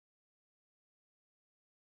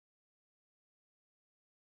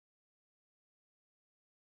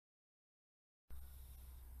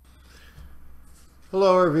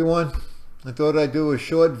Hello everyone. I thought I'd do a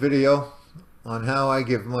short video on how I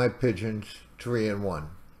give my pigeons 3-in-1.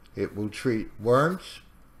 It will treat worms,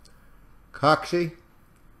 cocci,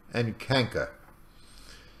 and canker.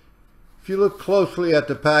 If you look closely at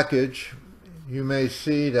the package, you may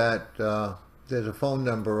see that there's a phone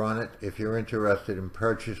number on it if you're interested in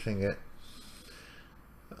purchasing it.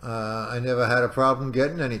 I never had a problem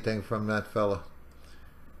getting anything from that fella.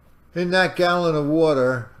 In that gallon of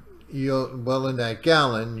water, you'll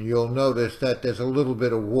notice that there's a little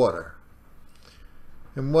bit of water.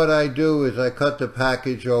 And what I do is I cut the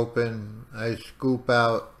package open, I scoop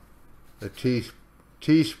out a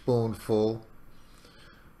teaspoonful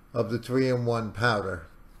of the 3-in-1 powder.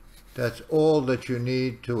 That's all that you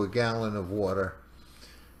need to a gallon of water.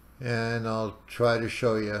 And I'll try to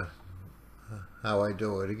show you how I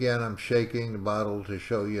do it. Again, I'm shaking the bottle to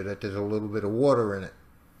show you that there's a little bit of water in it.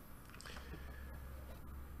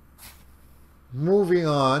 Moving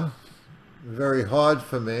on, very hard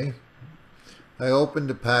for me, I opened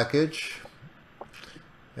the package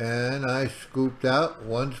and I scooped out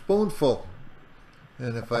 1 spoonful.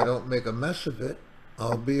 And if I don't make a mess of it,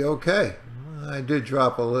 I'll be okay. I did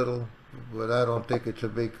drop a little, but I don't think it's a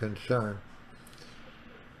big concern.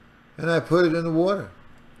 And I put it in the water.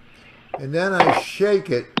 And then I shake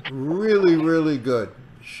it really, really good.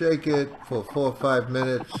 Shake it for 4 or 5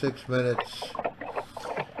 minutes, 6 minutes.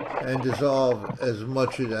 And dissolve as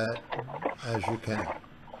much of that as you can.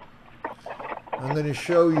 I'm going to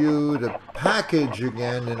show you the package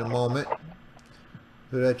again in a moment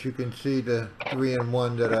so that you can see the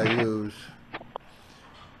 3-in-1 that I use.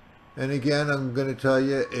 And again, I'm going to tell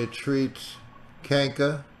you it treats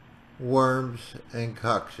canker, worms, and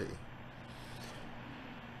cocci.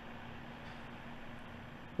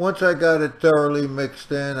 Once I got it thoroughly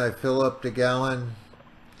mixed in, I fill up the gallon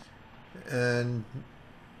and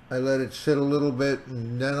I let it sit a little bit,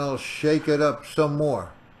 and then I'll shake it up some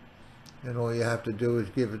more. And all you have to do is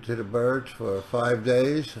give it to the birds for 5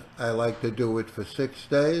 days. I like to do it for 6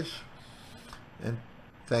 days. And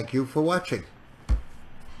thank you for watching.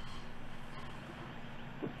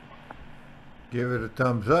 Give it a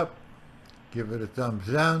thumbs up. Give it a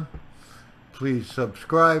thumbs down. Please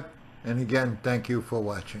subscribe. And again, thank you for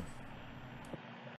watching.